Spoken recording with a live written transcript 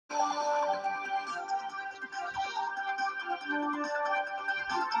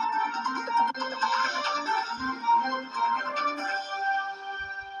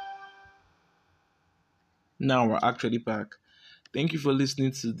Now we're actually back. Thank you for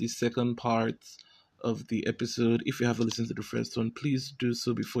listening to the second part of the episode. If you haven't listened to the first one, please do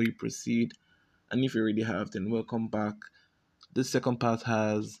so before you proceed. And if you already have, then welcome back. This second part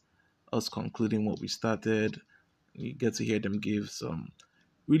has us concluding what we started. You get to hear them give some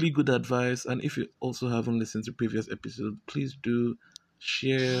really good advice. And if you also haven't listened to previous episodes, please do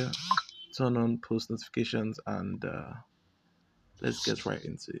share, turn on post notifications, and let's get right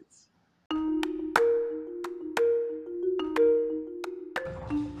into it.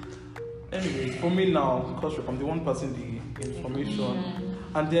 Anyway, for me now, because I'm the one passing the information,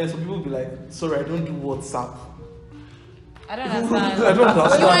 and then some people will be like, sorry, I don't do WhatsApp. I don't understand. I don't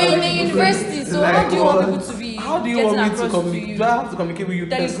understand. You are in the university, so Like, how do you want people to be how do you getting want me to across communicate? you? Do I have to communicate with you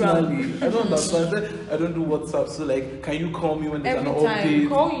Telegram. personally? I don't understand. I said, I don't do WhatsApp, so like, can you call me when there's Every an time update?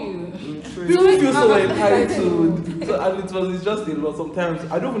 call you. People feel so I'm entitled. So and it's just a lot. Sometimes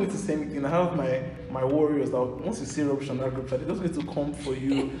I don't even need to say anything. I have my warriors that once you see rubbish on that group chat, they just need to come for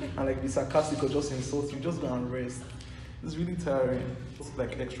you and like be sarcastic or just insult you. Just go and rest. It's really tiring. Just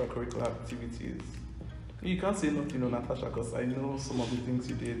like extracurricular activities. You can't say nothing on Natasha because I know some of the things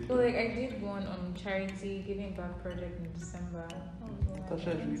you did. So like I did one on charity giving back project in December.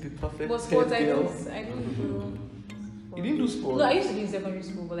 Natasha is really the perfect But sports head girl. I didn't do. You didn't do sports? No, I used to do in secondary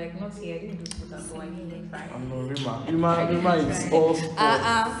school, but like not here. I didn't do sports at all. I didn't try. I know Rima is all sports.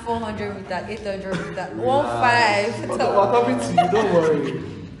 400 meter, 800 meter, 1.5. We're coming to you, don't worry.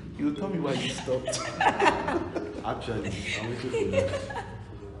 You tell me why you stopped. Actually, I'm waiting for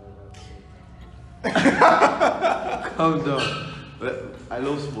that. Calm down. Well, I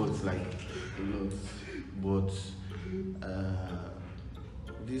love sports like a lot, but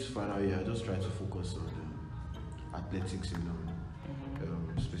this final year I just try to focus on athletics,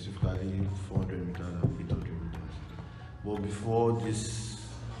 specifically 400 meters and 800 meters. But before this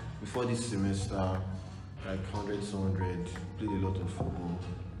semester, like 100, 200, played a lot of football.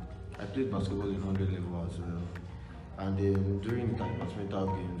 I played basketball in 100 level as well. And then during like departmental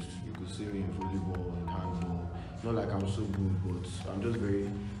games, you could see me in volleyball and handball. Not like I'm so good, but I'm just very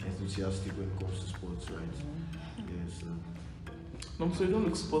enthusiastic when it comes to sports, right? Yeah, so. No, so you don't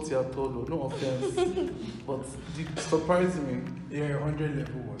look sporty at all, though. No offense. But it surprised me. Yeah, 100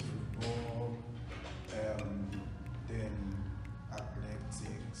 level was football, then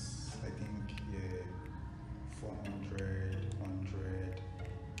athletics, I think, yeah, 400, 100,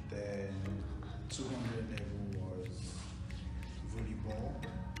 then 200 level was volleyball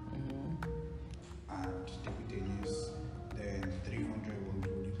and table tennis, then 300 was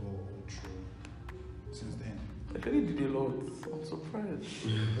volleyball all through. Since then. I really did a lot. I'm surprised.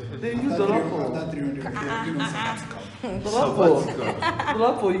 They used a lot for. After 300, The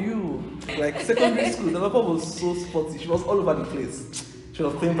lot for you. Like secondary school, the lot was so sporty. She was all over the place. She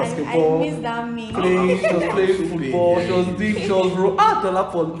was playing basketball. I miss that me. She was playing football. She was the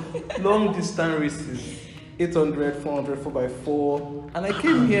lot for long distance races. 800, 400, 4x4. And I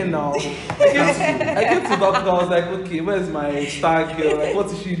came here now. I came to Baku. I was like, okay, where's my star girl? Like, what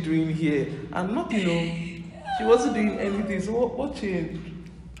is she doing here? And not, she wasn't doing anything. So what changed?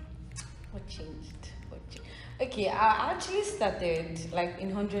 What changed? Okay, I actually started like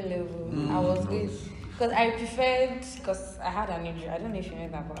in 100 level. I was good because I preferred, because I had an injury. I don't know if you know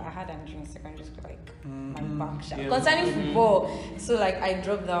that, but I had an injury in secondary school, like my back. Yeah. Concerning football, so like I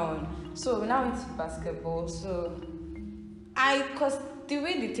dropped down. So now it's basketball. So because the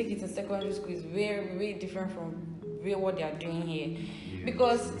way they take it in secondary school is very, very different from what they are doing here.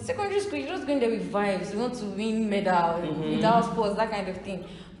 Because secondary school, you're just going there with vibes. You want to win medal, without sports, that kind of thing.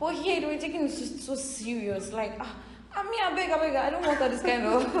 But here, they were taking it so serious. Like, I beg, I don't want all this kind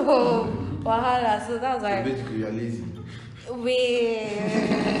of wahala. So that was like, Basically, you're lazy.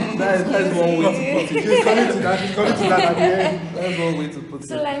 wait. That's one way to put it. she's coming to that at the end. That's one way to put it.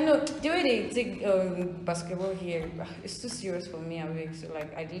 So like no, the way they take basketball here, it's too serious for me. So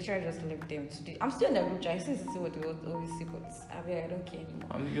like I literally just left them to do. I'm still in the group chat. I still see what they always see, but I don't care anymore.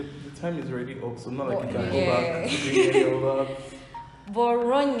 And the time is already up, so not like you can Yeah. go back to doing any of that. But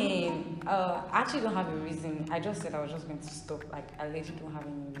running, I actually don't have a reason. I just said I was just going to stop. Like I literally don't have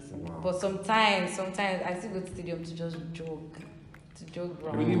any reason. Wow. But sometimes I still go to stadium to just jog. I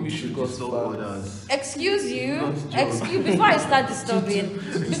really around. wish you got Stop back. others. Excuse you. Not joke. Excuse before I start disturbing.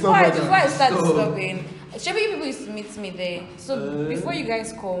 before I start disturbing. Shabby people used to meet me there. So before you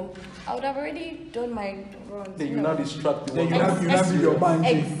guys come, I would have already done my runs. Then you now distract the Then one. you have your mind.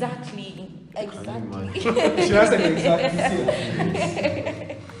 Exactly. Can you imagine? She has said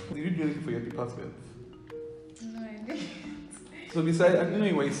exactly. Did you do anything for your department? No, I didn't. So besides, I know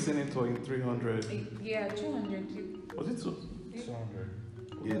you were senator in 300. Yeah, 200. Was it so? 200.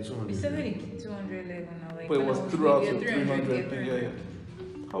 Yeah, We 200. started in 200 level now. Like But it when I was throughout yeah, your 300 thing. Yeah, 300. yeah.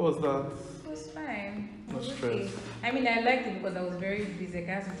 How was that? It was fine. It No was stress. okay. I mean, I liked it because I was very busy. Like,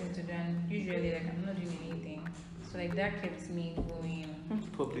 I had something to do, and usually, like, I'm not doing anything. So, like, that kept me going.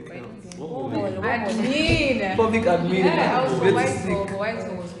 Public But I health. didn't What Oh, was it? well, Admin! Public admin. Yeah, I was Get for to Whitehall, sick. but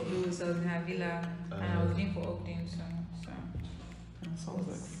Whitehall was closed. I was in Havila, and I was doing for Ogden, so. Sounds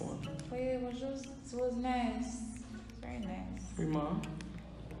like fun. But yeah, it was nice. Very nice. Rima,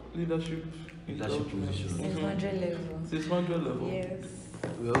 leadership. Leadership position. 600 level. 600 level. Yes.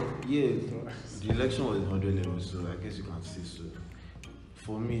 Well, yeah, the election was 100 levels, so I guess you can say so.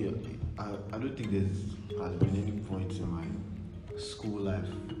 For me, I don't think there has been any point in my school life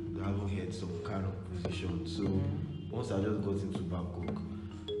that I haven't had some kind of position. So once I just got into Babcock,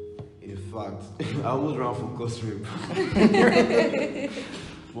 in fact, I almost ran for cost rep.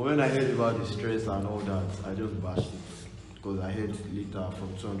 But when I heard about the stress and all that, I just bashed it. Because I heard later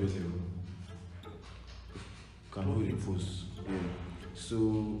from 200 level, can hold the post. Yeah.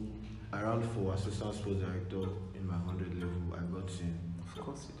 So I ran for assistant sports director in my 100 level. I got in. Of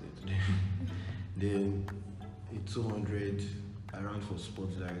course you did. Then in 200, I ran for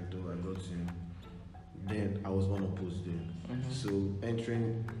sports director. I got in. Then I was unopposed then. So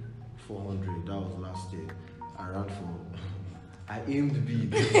entering 400, that was last year. I ran for. I aimed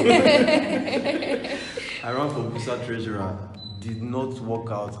big. I ran for Busa treasurer. Did not work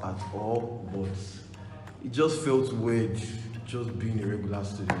out at all, but it just felt weird just being a regular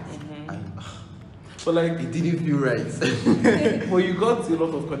student. But like, It didn't feel right. well, you got a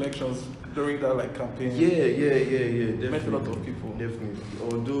lot of connections during that like campaign. Yeah, definitely. Met a lot of people. Definitely.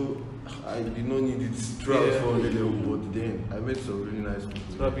 Although I did not need it throughout Yeah. 400 level, but then I met some really nice So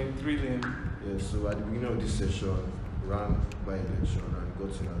people. I've been thrilling. Yeah, so at the beginning of this session, ran by election and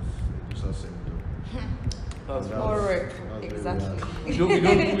got in as a Busa senator. That's That All was- right. that was very Exactly. hard.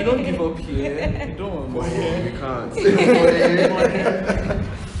 we don't give up here. We don't. But Yeah. we can't.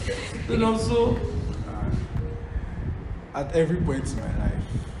 And also, At every point in my life,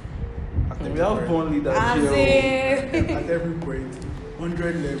 we have born leaders As here. in- at every point,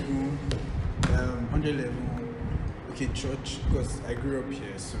 100 level, 100 level, okay, church, because I grew up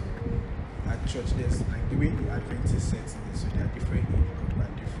here, so at church, there's like the way the Adventist setting is, so there are different age group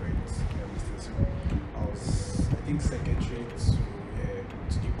and different, you understand? So I was, I think, secretary to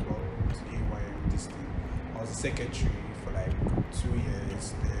the club, to the AYM, this thing. I was a secretary for like 2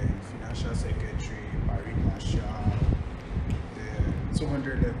 years, then financial secretary, parade marshal, the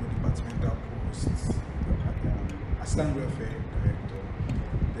 200 level departmental posts, assistant welfare director,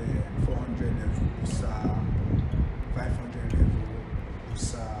 the 400 level Busa, 500 level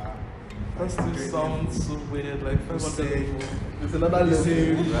Busa. That still 500 sounds so weird. Like 500 Same. level. It's another The level.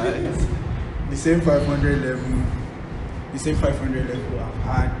 same, Right. the same 500 level, the same 500 level. I've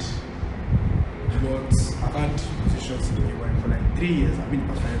had positions in the AYM for like 3 years. I've been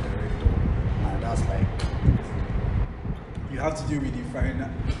personnel director, and that's like you have to deal with the final.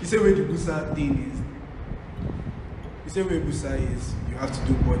 The same way the Busa thing is. The same way Busa is, you have to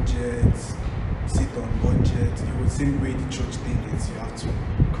do budgets, sit on budgets. The same way the church thing is, you have to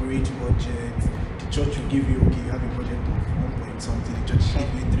create budgets. The church will give you, okay, you have a budget of 1 point something. The church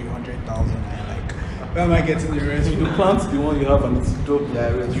give you 300,000, and like, where am I getting the rest? You plant the one you have and it's job. Yeah, I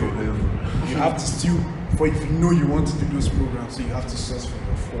went from level. You have to still, for if you know you want to do those programs, so you have to source for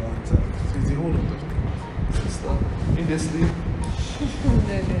your funds. So it's a whole lot of things. In the sleep.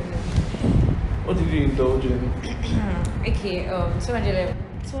 What did you indulge in? Okay, 200 level,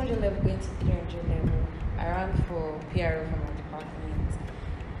 200 level going to 300 level. I ran for PRO from my department.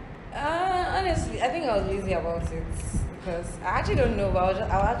 Honestly, I think I was lazy about it because I actually don't know, but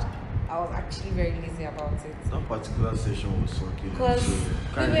I was actually very lazy about it. That particular session was okay. Because so we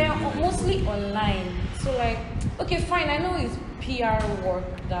can't were really mostly online. So like, okay, fine, I know it's PR work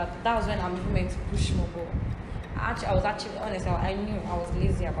that was when I'm even meant to push mobile. I was actually honest. I knew I was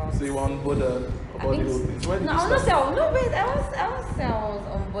lazy about So it. you were unbothered I about the think whole thing. So why did no, you I was not start? say I was, no, wait, I was say I was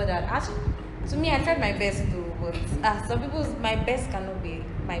unbothered. Actually, to me, I tried my best to, but some people's my best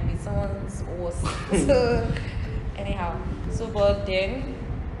might be someone's worst. So anyhow, but then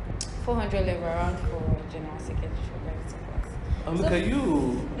 400 level around for general secretary for private class. And look at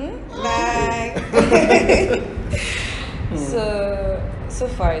you. So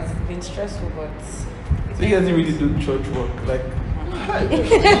far it's been stressful, but So you guys didn't really do church work, like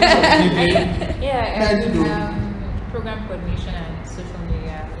Yeah, I did do. program coordination and social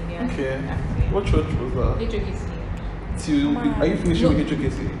media. okay. acting. What church was that? HOKC. Are you finishing No. with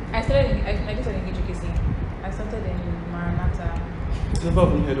HOKC? I just started in HOKC. I started in Maranatha. Never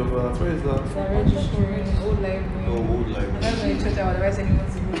even heard of that. Where is that? The registry, old library. Oh, old And library. that's when the church I would advise anyone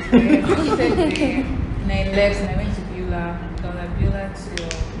to go to there. I started there, and I left and I went to Beulah. I was at Beulah till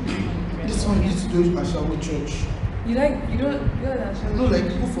 900. This one used to do Ashawo Church. You don't Ashawo? No, like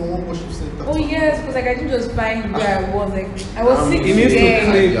people from one worship center. Oh yes, because like I didn't just find where I was. Like I was sick It needs to there.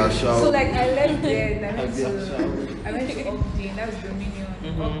 click. Yeah, shout. So like I left there and I went to Yeah, Ogden, that was Dominion.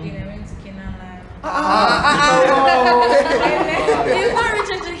 Ogden, I went to Canaan Land. It's not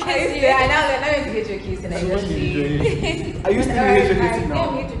Richard I used to, I now went to HOKs and I just I used to be HOKC now.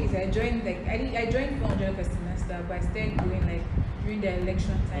 I joined like I joined 400 first semester, but I started going like during the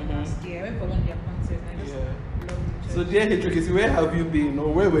election time last year. I went for one of their concerts and I just loved the church. So dear HOKC, where have you been?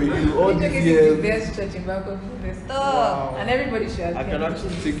 Or where were you all HOKC these is years? the best church in Bangkok. Stop. And everybody should I can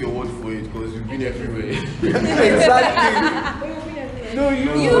actually take your word for it because you've been everywhere. Exactly. No,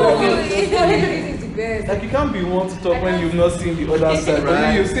 HOKC is the best. Like you can't be one to talk when you've not seen the other side. But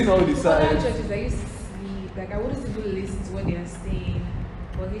then you've seen all the Other sides. churches I used to sleep, like I wouldn't even listen to what they are saying.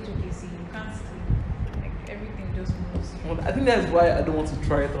 But HOKC, you can't sleep. Like everything just moves you. Well, I think that's why I don't want to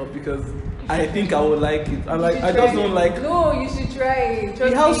try it out because I think I would like it. And You like should I try just don't it. like. No, you should try it.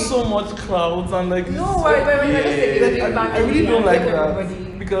 Trust It has me. so much clouds and like. No, it's- why? When I just say Like, it's I really don't like that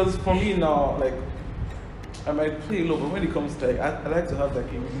everybody. because for me now, like, I might play low, but when it comes to like, I like to have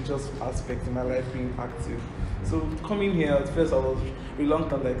like a religious aspect in my life being active. So coming here at first, I was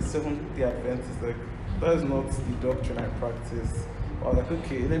reluctant, like Seventh-day Adventist, like that is not the doctrine I practice. I was like,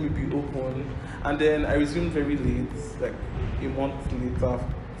 okay, let me be open, and then I resumed very late, like a month later,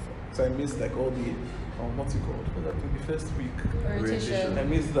 so I missed like all the what's it called? What's that? The first week. Orientation. I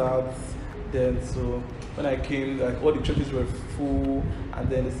missed that. Then so when I came, like all the churches were full, and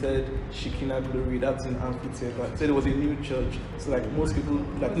then they said Shekinah Glory. That's in amphitheater. Said it was a new church, so like most people,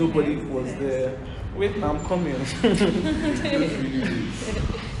 like nobody was there. Wait, I'm coming.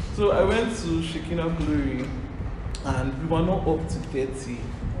 So I went to Shekinah Glory, and we were not up to 30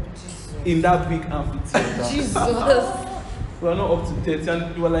 in that big amphitheater. Jesus. We were not up to 30,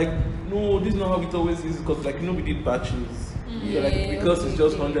 and we were like, no, this is not how it always is, because like we did batches. Yeah, Like because it's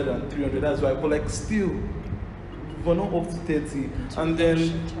just okay. 100 and 300, that's why. But like still, we were not up to 30. And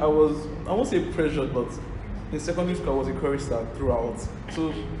then I won't say pressured, but in secondary school I was a chorister throughout.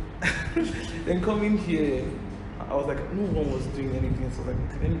 So then coming here, I was like, no one was doing anything, so I was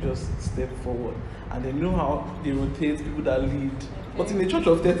like, okay, let me just step forward. And then you know how they rotate people that lead. But in a church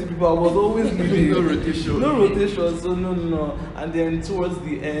of 30 people, I was always leading. No rotation. No rotation, so no. And then towards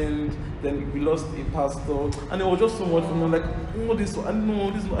the end, then we lost a pastor, and it was just so much for me. I'm like, no,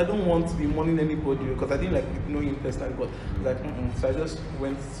 I don't want to be mourning anybody because I didn't like know him personally. But like, so I just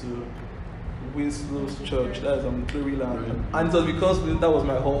went to Winslow's church, that's Glory Land, and it was because that was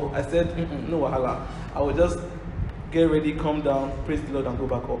my hall. I said, no wahala. I would just get ready, come down, praise the Lord, and go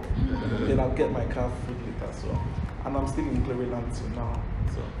back up. Then I'll get my car food later. So, and I'm still in Glory Land till now.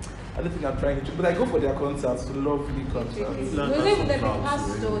 So I don't think I'm trying to, but I go for their concerts, lovely concerts. It Learn was that even from like the crowds,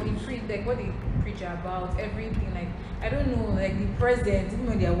 pastor, really. the preach, like what they preach about, everything. Like I don't know, like the presence, even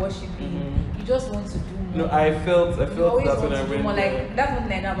when they are worshiping, you just want to do more. No, I felt You always that want when I to do went more. there. Like that's one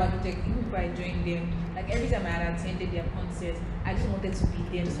thing I know about Tech. Even before I joined them, like every time I had attended their concerts, I just wanted to be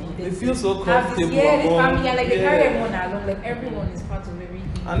there. Just wanted They to feel so have comfortable this, yeah, this among- family, and like they yeah. carry everyone along. Like everyone is part of everything.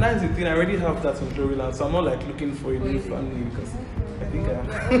 And that's the thing, I already have that in Glory Land, so I'm not like looking for a new Crazy. family because I think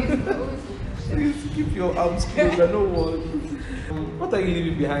We're always Please keep your arms closed, I don't want. What are you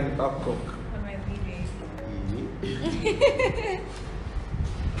leaving behind in Babcock? What am I leaving?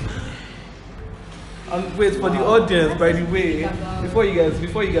 And wait, for the audience, by the way, before you guys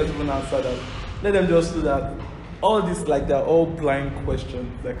even answer that, let them just do that. All this, like, they're all blind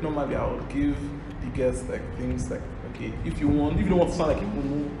questions. Like, normally I would give the guests, like, things like, okay, if you don't want to sound like a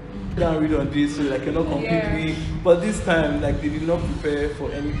mumu, go and read on this, so like you're not completely. But this time, like, they did not prepare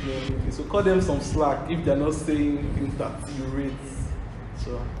for anything. So cut them some slack if they're not saying things that you rate.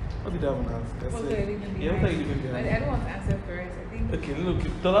 So, what did I want to ask? What are you leaving behind? Yeah, what are you leaving I behind? don't want to answer first. I think. Okay, look,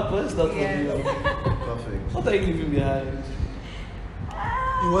 Tola, let's start from Yeah. you. Perfect. What are you leaving behind?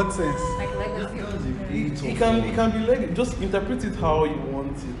 In what sense? Like legacy. It can be like, just interpret it how you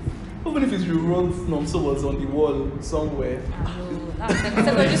want it. Even if it's you wrote Nomso was on the wall somewhere.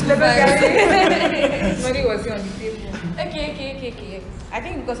 Secondary school vibes. Somebody was here on the table. Okay. I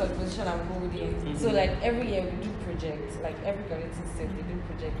think because of the position I'm holding, so like every year we do projects. Like every collective set we do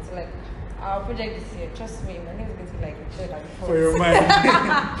projects. So like our project this year, trust me, my name is going to be like third and fourth. For your mind.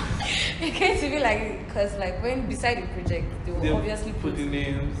 It's going to be like, because like when beside the project, they will They'll obviously put the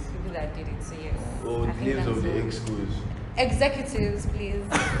names. people that did it. So yes. Oh, I the think names of that's the all. ex schools. Executives, please.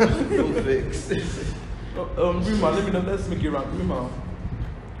 No vex. Rima, let me know. Let's make it round. Rima.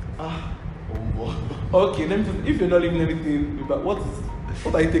 Okay, let me. If you're not leaving anything, but what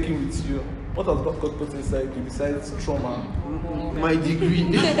are you taking with you? What has God put inside you besides trauma? My degree.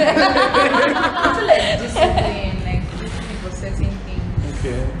 I feel like discipline, like discipline for certain things.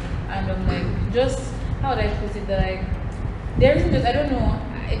 Okay. And I'm like, just how would I put it? That like there isn't just I don't know.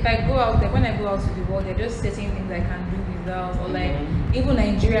 If I go out there, when I go out to the world, there are just certain things I can do without, or like even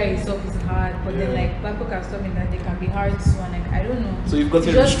Nigeria itself is hard, but then like Bangkok has told me that they can be hard too, and like I don't know. So you've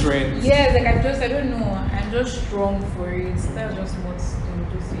gotten restrained. Yeah, like I don't know. I'm just strong for it. That's just what's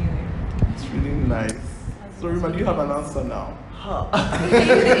to say. Like. It's really nice. So Rima, do you have an answer now?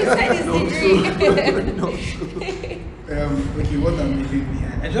 Okay, what I'm leaving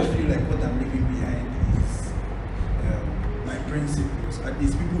behind. I just feel like what I'm leaving behind is my principles. At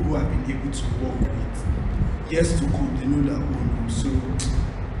least people who have been able to work with years to come, they know that oh no. So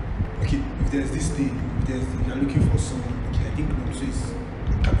okay, if there's this thing, you're looking for someone, okay, I think Nomso is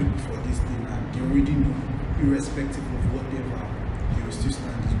capable for this thing and they already know, irrespective of whatever, they will still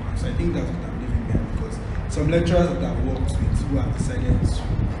stand this one. So I think that's what I'm leaving behind because some lecturers that I've worked with who have decided to,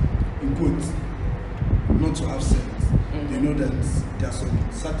 in quotes, not to have sense. They know that there are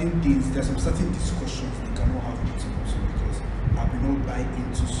some certain things, there are some certain discussions they cannot have with me because I will not buy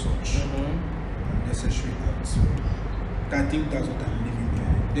into such unnecessary acts. So I think that's what I'm leaving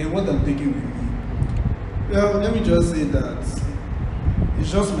behind. Then what I'm taking with me, well, let me just say that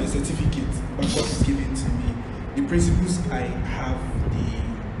it's just my certificate, but what is given to me. The principles I have,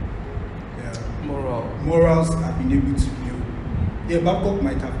 the morals I've been able to build. Yeah, Babcock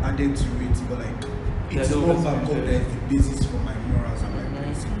might have added to it, but like it's not Babcock that is the basis for my morals and my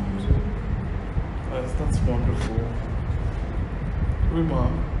principles. That's wonderful. Rima,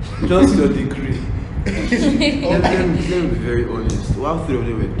 just your degree. Let me be very honest. While three of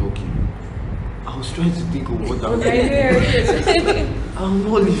them were talking, I was trying to think of what I'm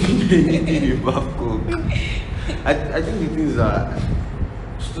not leaving anything in Babcock. I think the things that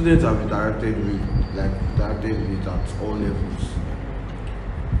students have interacted with at all levels,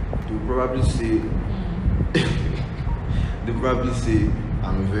 they probably say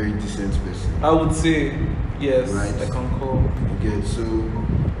I'm a very decent person. I would say yes, right? I concur. Okay, so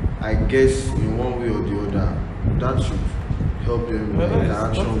I guess in one way or the other, that should help them in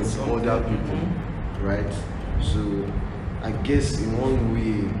interaction with other people, right? So I guess in one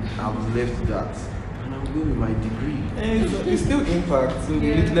way I've left that. I'm going with my degree. And it's still impacts in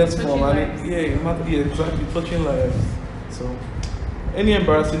the littlest form, and exactly, touching lives. So, any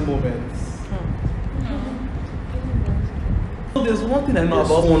embarrassing moments? There's one thing I know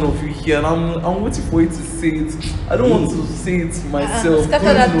about one of you here, and I'm waiting for you to say it. I don't want to say it myself.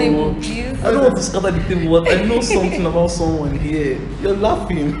 Scatter that table, please. I don't want to scatter the table, but I know something about someone here. You're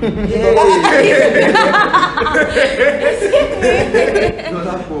laughing.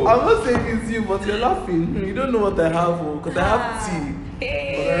 I'm not saying it's you, but you're laughing. You don't know what I have, because I have tea.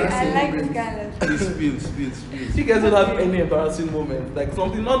 Hey, I like this kind of. Spill. You guys don't have any embarrassing moments, like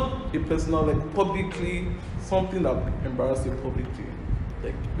something not a personal, like publicly, something that embarrassed you publicly,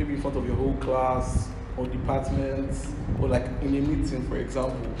 like maybe in front of your whole class or departments, or like in a meeting, for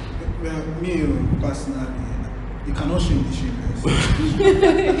example. Well, me personally, you cannot shame the shameless.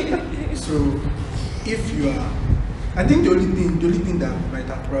 So, if you are, I think the only thing that might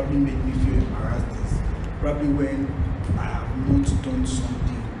have probably made me feel embarrassed is probably when I have not done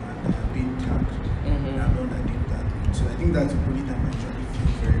something and I have been tagged and I know I did that. So I think that's the only time I actually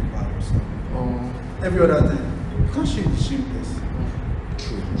feel very bad or something. Every other time, you can't shame the shameless.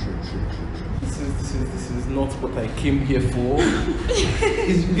 True. This is not what I came here for.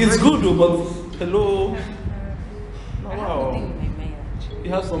 It's good though, but hello. Wow. You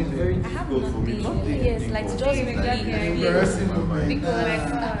have something. I have nothing. Yes, like to just make that Embarrassing moment. because like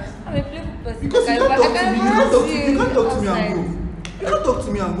I'm a playful person. Because you can't talk to me, you can't talk to me and outside. go. You can't talk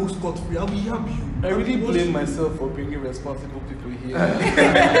to me and go scot free. I will yab you. I really blame myself for bringing responsible people here.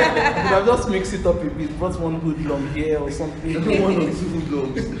 I've just mixed it up a bit, brought one hoodlum here or something. One or two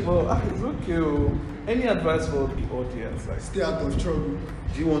dogs. Well, it's okay. Any advice for the audience? Like, Stay out of trouble.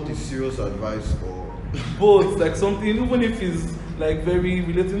 Do you want a serious advice or both, like something, even if it's like very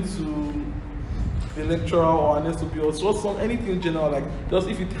relating to the lecturer or an SOP or so, anything general, like just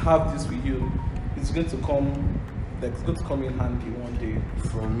if you have this with you, it's going to come in handy one day.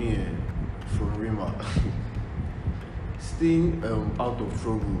 from me, from Rima? Staying out of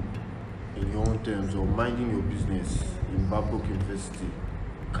trouble in your own terms or minding your business in Babcock University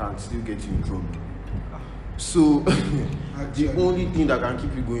can still get you in trouble. So the only thing that can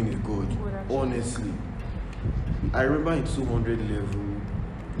keep you going is God. Honestly, I remember in 200 level,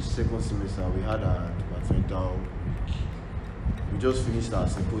 second semester, we had our departmental week. We just finished our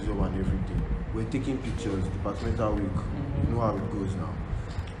symposium and everything. We're taking pictures, departmental week. You know how it goes now.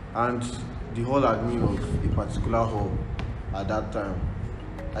 And the hall admin of a particular hall at that time,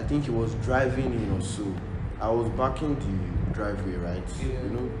 I think he was driving in or so. I was backing the driveway, right? Yeah.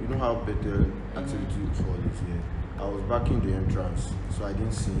 You know how better activity hall is here. I was backing the entrance, so I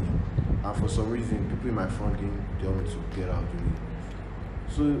didn't see him. And for some reason, people in my front didn't tell me to get out of the way.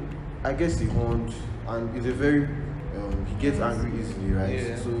 So I guess he horned, and he's a very he gets angry easily, right?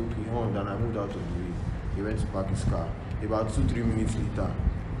 Yeah. So he horned, and I moved out of the way. He went to park his car. About 2-3 minutes later,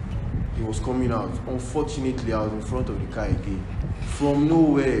 he was coming out. Unfortunately, I was in front of the car again. From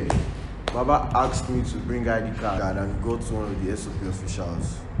nowhere, Baba asked me to bring ID card and he got to one of the SOP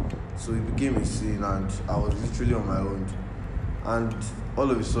officials. So it became a scene and I was literally on my own. And all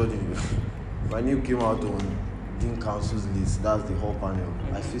of a sudden, my name came out on Dean Council's list. That's the whole panel.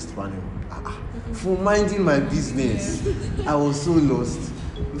 I faced panel. For minding my business, I was so lost.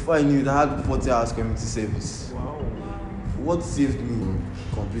 Before I knew it, I had 40 hours community service. Wow. What saved me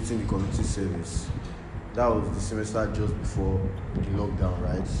completing the community service? That was the semester just before the lockdown,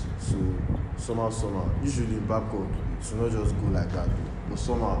 right? So somehow, usually in Babcock, it will not just go like that, but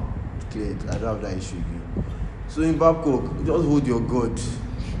somehow it cleared. I don't have that issue again. So in Babcock, just hold your God,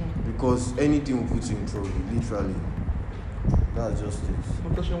 because anything will put you in trouble, literally. That's just it.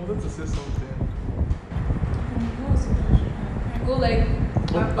 Natasha, I wanted to say something. Go like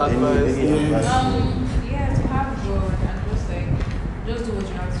What have- advice? Any advice? yeah, to have God and just do what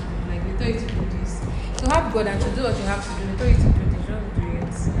you have to do. Like they tell you to do this. To have God and to do what you have to do, they tell you to do this, just do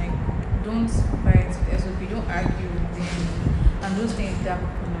it. Like don't fight with SOP, don't argue with them, and don't stay in dark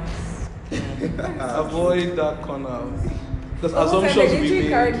corners. Avoid that corner. Because Almost like assumptions they we literally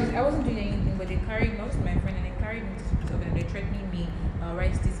carried made. me. I wasn't doing anything, but they carried me. I was with my friend and they carried me to hospital and they threatening me,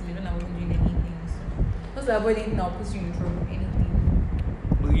 write statement when I wasn't doing anything. So just avoid anything that will put you in trouble. Anything.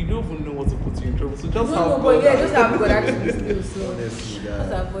 But you don't even know what to put you in trouble. So just No, have no, but God. yeah, just have God actually still. So Honestly, just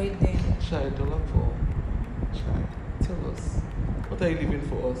that. avoid them. Chai, Dolapo. Chai, tell us. What are you leaving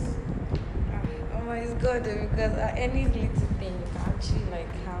for us? Oh my God, because at any little thing you can actually like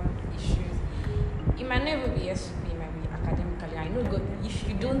have issues. It might never be SOP, it might be academically. I know God, if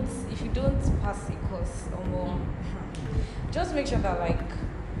you don't pass a course or more, just make sure that like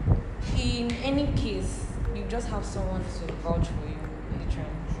in any case you just have someone to vouch for you literally,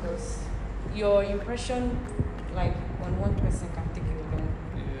 because your impression like on one person can take it long.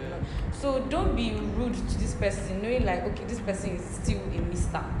 Yeah. So don't be rude to this person, knowing like okay, this person is still a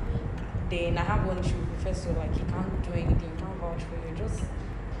mister. Then I have one issue with professor, like he can't do anything, he can't vouch for you. Just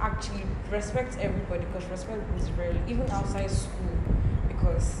actually respect everybody, because respect goes very even outside school.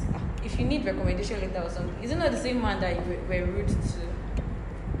 Because if you need recommendation letter or something, is it not the same man that you were rude to?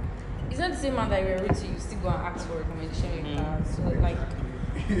 It's not the same man that you were rude to, you still go and ask for recommendation letter. So like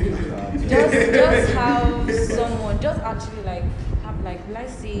just have someone, just actually like have like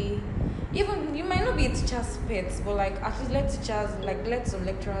let's say even you might not be a teacher's pet, but like actually let teachers like let some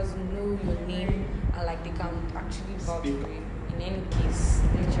lecturers know your name and like they can actually vouch for you in any case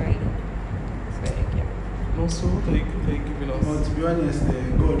literally. So yeah. No, so what are you giving us? But to be honest,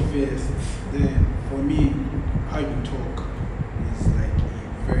 God first. Then for me, how you talk is like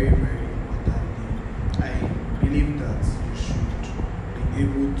a very, very important thing. I believe that you should be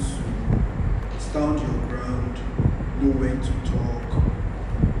able to stand your ground, know when to talk,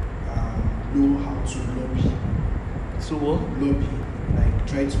 know how to lobby. So what? Lobby, like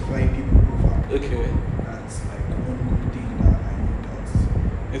try to buy people over. Okay. That's like one good thing that I know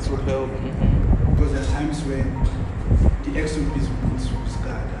that. It will help. Because there are times when the XOPs will put you on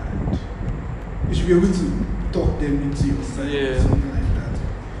guard and you should be able to talk them into your side Yeah. or something like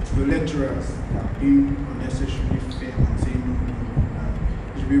that. Your lecturers are being unnecessarily fair and saying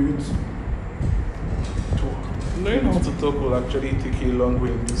no. You should be able to talk. Knowing how to talk will actually take you a long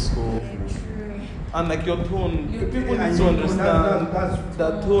way in this school. True. And like your tone, You- people And need to you- understand that's-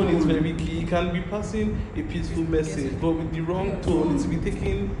 that tone is very key. You can be passing a peaceful message, but with the wrong tone, it will be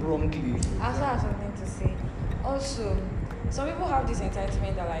taken wrongly. I also have something to say. Also, some people have this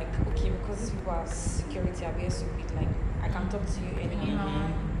entitlement that like, okay, because these people are security, I'll be SOP, like I can talk to you anyhow.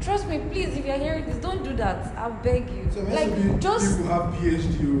 Trust me, please, if you're hearing this, don't do that. I'll beg you. So Like just people have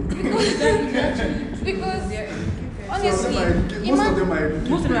PhD. because They're educated. honestly, Most of them are educated.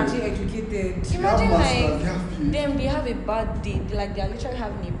 Most of them are actually educated. imagine They have masters, like they have PhD. them they have a bad day, like they're literally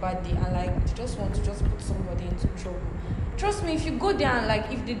having a bad day and like they just want to just put somebody into trouble. Trust me, if you go there and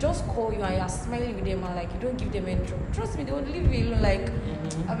like if they just call you and you're smiling with them and like you don't give them any trouble, trust me, they will leave you alone. Like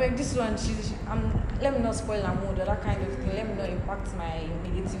I beg this one, I'm let me not spoil her mood or that kind of thing. Let me not impact my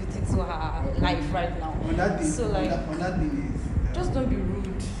negativity to her life right now. On that thing, So like, on that thing is just don't be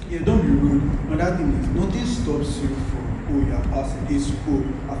rude. yeah, don't be rude. On that thing is nothing stops you from you're passing this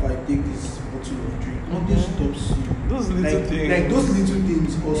after I take this bottle of drink. Nothing stops you. Those little things. Like those little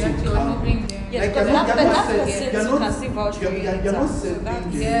things also Yeah, you're count. helping them. Yes, Like because you're not that set- person you're can not- still vouch for you you're later. not So setting that's-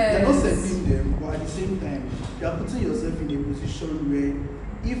 them. Yes. You're not setting them, but at the same time, you're putting yourself in a position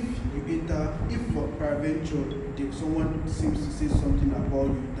where if you enter, if for peradventure someone seems to say something about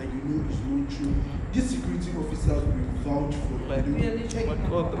you that you know is not true, these security officers will vouch for Like, you. Really check What my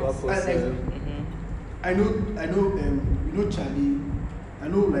God the purpose. Bible said. I know, you know Charlie. I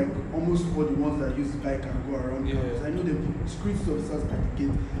know like almost all the ones that use bike and go around Yeah. campus. I know the security officers at the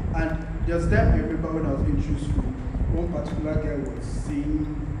gate. And there's that I remember when I was going through school, one particular guy was saying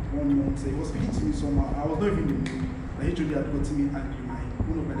one month, he was speaking to me somehow. I was not even in the mood. My HOD had gotten me angry.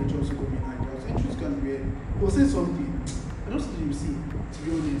 One of my lecturers also got me angry. I was saying, this kind of weird. He was saying something. I don't see him see, to be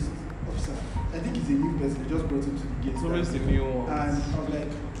honest, officer. I think he's a new person. They just brought him to the gate. It's always the new one. And I was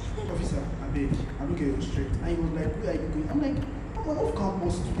like, officer, I beg, I'm not getting straight. And he was like, where are you going? I'm like, I'm an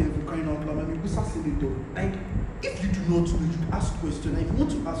off-campus student for crying out loud. I'm a Busa senator. Like, if you do not know, you ask questions. Like, if you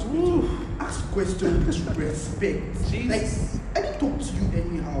want to ask questions with respect. Jeez. Like, I didn't talk to you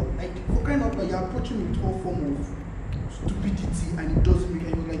anyhow. Like, for crying out loud, you're approaching me with all form of stupidity, and it doesn't make.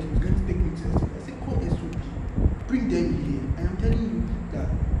 And he was like, he was going to take me to SOP. I said, call SOP. Bring them here. And I'm telling you that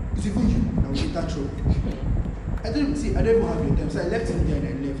it's even you that will get that trouble. I don't even have your time, so I left him there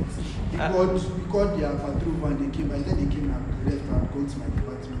and I left. We called their patrol and they came, and then they came and left and gone to my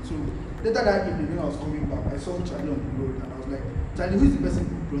department. So later that evening when I was coming back, I saw Charlie on the road and I was like, Charlie, who is the person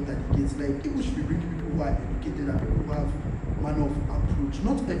who brought at the gates? Like, people should be bringing people who are educated and people who have manner of approach.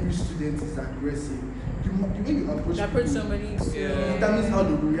 Not every student is aggressive. The way you approach That people, approach somebody is determines how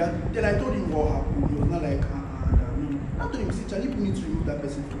they will react. Then I told him what happened. He was not like, no. I told him, see, Charlie, people need to remove that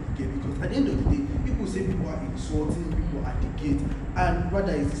person from the gate because at the end of the day, people say people are insulting people at the gate, and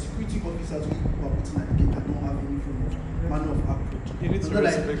rather it's the security officers who people are putting at the gate that don't have any form of manner of approach. You need It was to not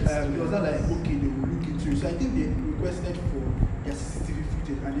like, respect it was not like, okay, they will look into it. So I think they requested for their CCTV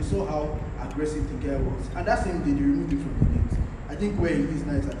footage and they saw how aggressive the guy was. And that same day, they removed him from the gate. I think where he is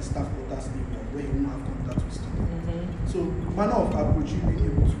now is at the staff quarters area, where he won't have contact with students. So manner of approach, you being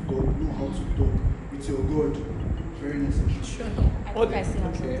able to talk, know how to talk with your God, very necessary. Sure. I think I still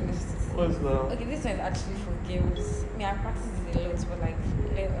have Okay. something else to say. What's that? Okay, this one is actually for girls. I mean, I practice it a lot, but like,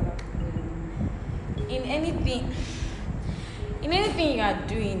 let other people know. In anything you are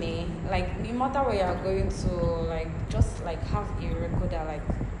doing, like, no matter where you are going to, like, just like have a recorder, like,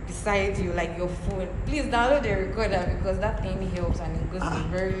 beside you, like your phone. Please download the recorder because that thing helps and it goes to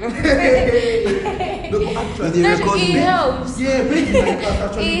very long. No, but actually, No, it helps. yeah, making my class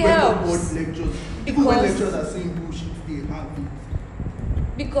actually It went helps. on board lectures. Even when Because- lecturers are saying bullshit, they have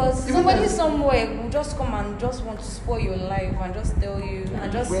it. Because Even somebody if- somewhere will just come and just want to spoil your life and just tell you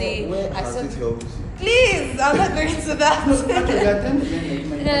and just say, Where I has saw it helped you? please, I'm not going to No, that. actually, there are times when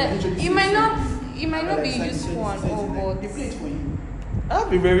like, my Uh, HOD it might says not something, it might not and, be like, useful and says all, it, like, but they play it for him. I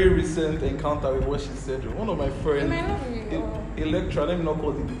have a very recent encounter with what she said. One of my it friends, might not be. a lecturer, let me not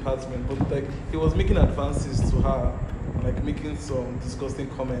call the department, but like he was making advances to her, like making some disgusting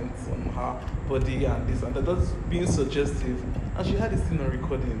comments on her body and this and that, just being suggestive. And she had this thing on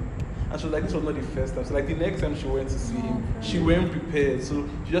recording. And she was like, this was not the first time. So like the next time she went to see him, she went prepared. So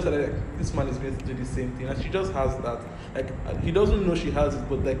she just started like, this man is going to do the same thing. And she just has that. Like he doesn't know she has it,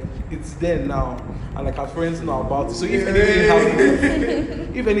 but like it's there now. And like her friends know about it. So if anything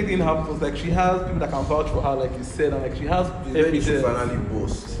happens, if anything happens, like she has people that can vouch for her, like you said, and like she has It's when you should evidence. finally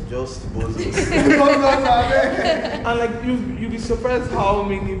boast. Just boast us. And like you'll be surprised how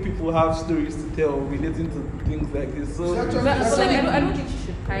many people have stories to tell relating to things like this. So It's actually- But like, I don't think she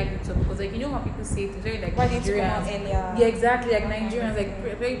should hide it up because like you know how people say it, it's very like Why didn't you come Nigerians. out earlier? Yeah, exactly. Like Nigerians,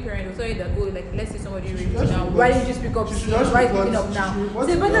 like very parent will tell you that go like let's say somebody She raped should you just now. report- Why didn't you speak up? she should Why just are you report- speaking up she now? should report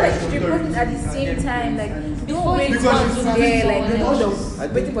So it's to better the like she report it authorities at the and same time. Like evidence don't and- wait Because until she's there, like having you know, someone- the- I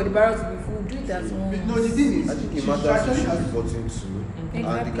think- waiting for the barrel to be full. Do it as well. No, the thing is, I think she it should matters who actually she's have- reporting to and the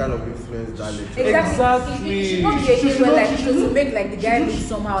Exactly. kind of influence that lecturer. Exactly. It should not be a She thing should where not- like she to should not- make like the guy she look should-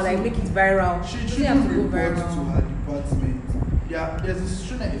 somehow, like make it viral. She It doesn't shouldn't have to go report to viral. her department. Yeah, there's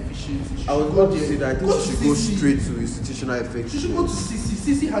institutional efficiency. She I was should about go to there. say that I think Go she to should go CC. straight to institutional She should go to effectiveness. CC.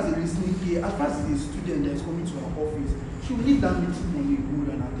 CC has a listening ear. As far as the student that is coming to her office, she will leave that meeting on a good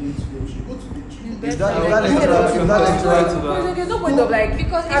and attend to them. She go to the Is that Like, lecturer? because Is that lecturer? there's no point of like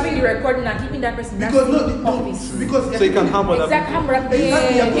Because if having you- the recording and keeping that person in that because no, same office. because So you can harm other Exactly. people.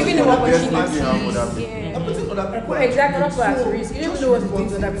 Yeah, giving them Definitely opportunities. harm other people. Yeah. I'm putting other people Exactly, at not for at risk. risk. You don't just know what to do report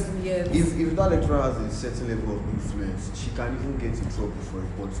to other it. people. get. If that lecturer has a certain level of influence, she can even get in trouble for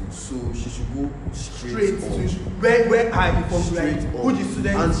reporting. So she should go straight Straight up. to where I inform Straight like up. who the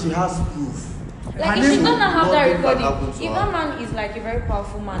student And is. she has proof. Like Her if she name does not have that nothing bad recording, happened to if her. that man is like a very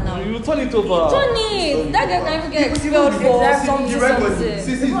powerful man now, You turn it over. turn it. That guy can even get expelled for Exactly. something. The record, something.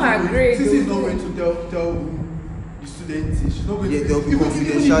 Sisi People are great, is not though. going to tell who the student is. She's not going Yeah, to. there'll be even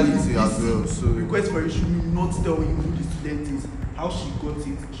confidentiality if as well, so- request for it, she will not tell him who the student is, how she got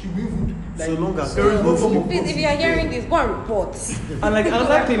it. She will even like. So long as there is no form of. Please, if you are hearing this, go and report. And like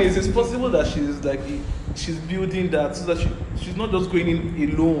another thing is, it's possible that she's building that so that she's not just going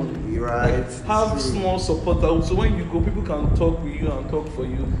in alone. You're right. Like, It's have true. small supporters. So when you go, people can talk with you and talk for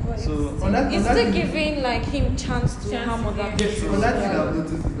you. So On that, It's on that still thing- giving like him chance to Chance harm to other get- people. On that thing, Yeah. I've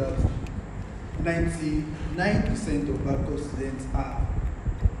noticed is that 99% of Baptist students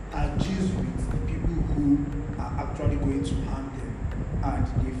are Jews with the people who are actually going to harm them, and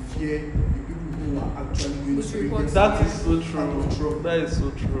they fear the people who are actually going Which to bring reports them that is so out of true. trouble. That is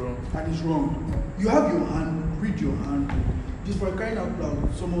so true. And it's wrong. You have your hand, read your hand. Just for crying out loud,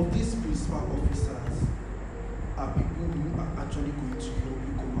 some of these principal officers are people who are actually going to help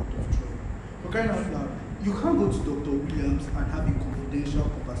you come out of trouble. For crying out loud, you can't go to Dr. Williams and have a confidential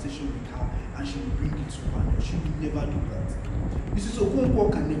conversation with her and she will bring you to panel. She will never do that. Mrs.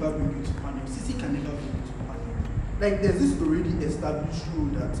 Okonkwo can never bring you to panel. Sisi can never bring you to panel. Like there's this already established rule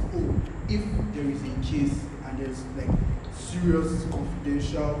that if there is a case and there's like serious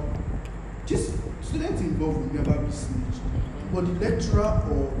confidential, just students involved will never be snitched. But the lecturer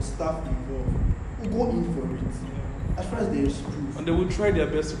or staff involved will go in for it. As far as there is proof. And they will try their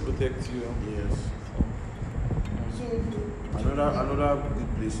best to protect you. Yes. So Another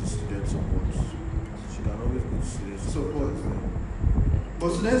good place is student support. She can always go to student Support. support. but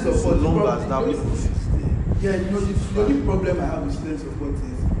student So support, long the as that problem- proof is there. yeah, you know, the only problem I have with student support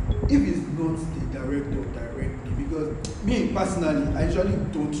is if it's not the director directly, because me personally, I usually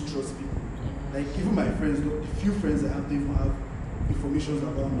don't trust people. Like even my friends, the few friends I have, they even have information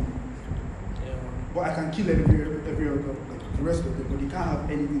about me. But I can kill every other, like the rest of them, but they can't have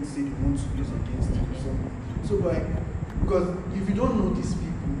anything to say they want to use against me or something. So like, because if you don't know these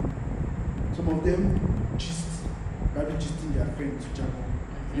people, some of them rather gisting their friends to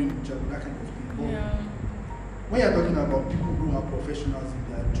jargon, that kind of thing. But Yeah. when you're talking about people who are professionals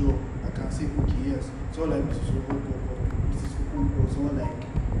in their job, I can say, okay, yes, someone like Mrs. Okonkwo, Mrs. Okonkwo, someone like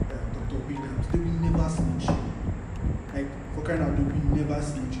Dr. Williams, they will never snitch. Like, for crying out, they will never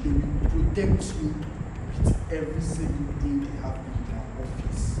snitch. They will protect you with every single thing they have in their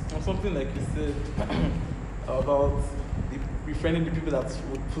office. And something like you said about befriending the people that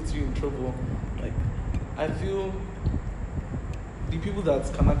would put you in trouble. Like, I feel the people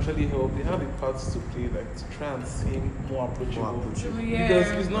that can actually help, they have a part to play, like to try and seem more approachable. Yeah.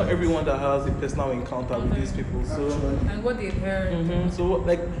 Because it's not everyone that has a personal encounter with these people. So, Actually. And what they've heard. so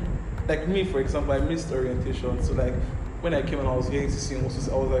like me, for example, I missed orientation. So like when I came and I was hearing CC and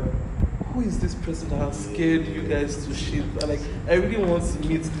I was like, who is this person that has scared you guys to shit? And, like, I really want to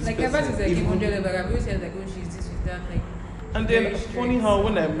meet this Like person. ever since I came even- on Jelly Bag, I've always said like, oh, she's this, she's that. Like, And very then, strict. funny how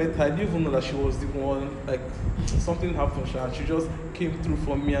when I met her, I didn't even know that she was the one. Like, something happened, and she just came through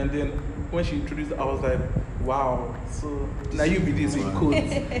for me. And then, when she introduced, I was like, wow. So now you be this in code.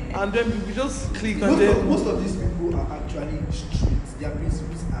 And then we just clicked, and then Most of these people are actually strict. Their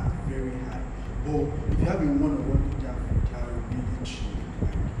principles are very high. But if you have a one-on-one with them, they are really chill.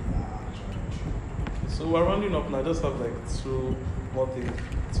 Like, they are actually chill. So we're rounding up now. I just have like two more things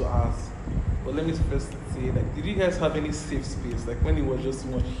to ask. But let me first say, like, did you guys have any safe space? Like when it was just too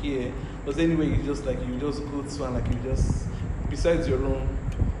much here, was there anywhere you just like you just go to and like you just besides your room,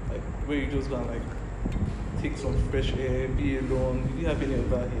 like where you just go and like take some fresh air, be alone? Did you have any of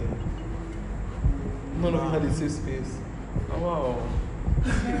that here? None of you had a safe space. Oh, wow.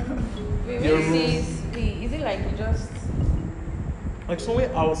 Wait, Your when room. you say, is it like you just Like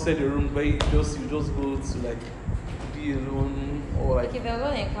somewhere outside the room where you just go to like be alone or like okay? There was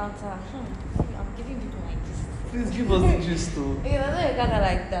one encounter. I'm giving people like this. please give us the gist too. Okay, there was one encounter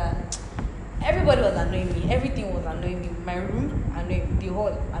like that. Everybody was annoying me. Everything was annoying me. My room annoying me. The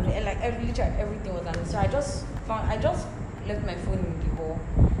hall annoying. Like literally everything was annoying. So I just left my phone in the hall.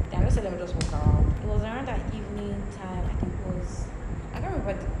 Then I just said let me just walk around. It was around that evening time. I think it was. I can't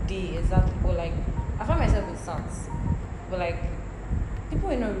remember the day exactly, but like I found myself in Saks. But like people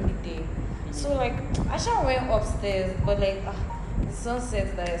were not really there. So like I sure went upstairs, but like the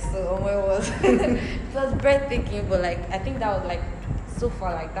sunset that I saw on where was it was breathtaking. But like I think that was like so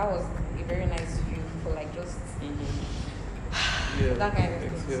far like that was a very nice view for like just Yeah. that kind of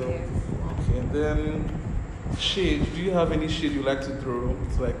exhale. thing. Okay, and then shade. Do you have any shade you like to throw?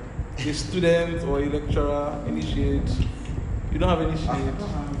 It's like a student or a lecturer, any shade? You don't have any shade.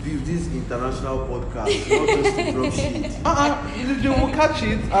 With this international podcast, not just to drop shit. They will catch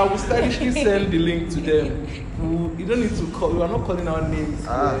it. I will stylishly send the link to them. You don't need to call. We are not calling our names.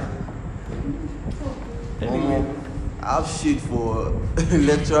 Anyway. I have shit for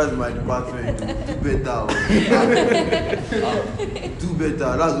lecturers in my department. Do better. Do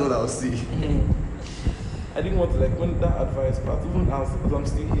better. That's what I'll say. I didn't want to like when that advice part, even as I'm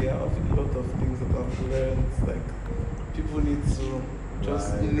still here, I feel a lot of things that I've learned. Like people need to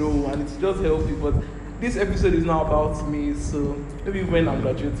just know and it's just help you. But this episode is not about me, so maybe when I'm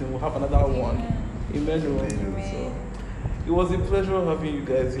graduating we'll have another one. Amen. So it was a pleasure having you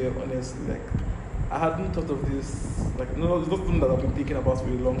guys here, honestly. Like I hadn't thought of this, like no, it's not something that I've been thinking about for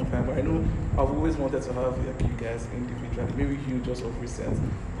a long time. I know I've always wanted to have like you guys individually, maybe you just of recent,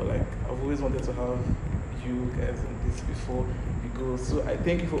 but like I've always wanted to have you guys on this before you go. So I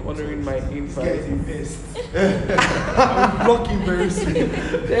thank you for honoring my invite. I'm blocking very soon.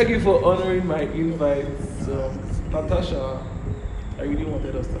 Thank you for honoring my invite. So Natasha, I really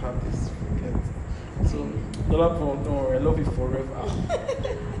wanted us to have this weekend. So don't worry, I love you forever.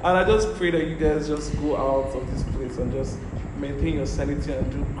 And I just pray that you guys just go out of this place and just maintain your sanity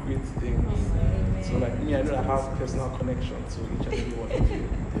and do great things. So like me, I know I have personal connection to each and every one of you.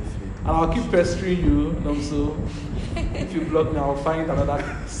 And I'll keep pestering you, and also if you block me, I'll find another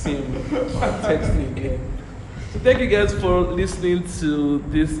sim and text me again. So thank you guys for listening to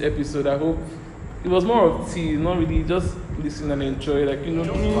this episode. I hope it was more of tea, not really just listen and enjoy, like you know,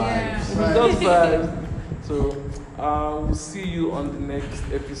 just vibes. So we'll see you on the next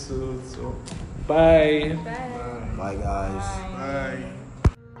episode. So bye. Bye. Bye guys. Bye.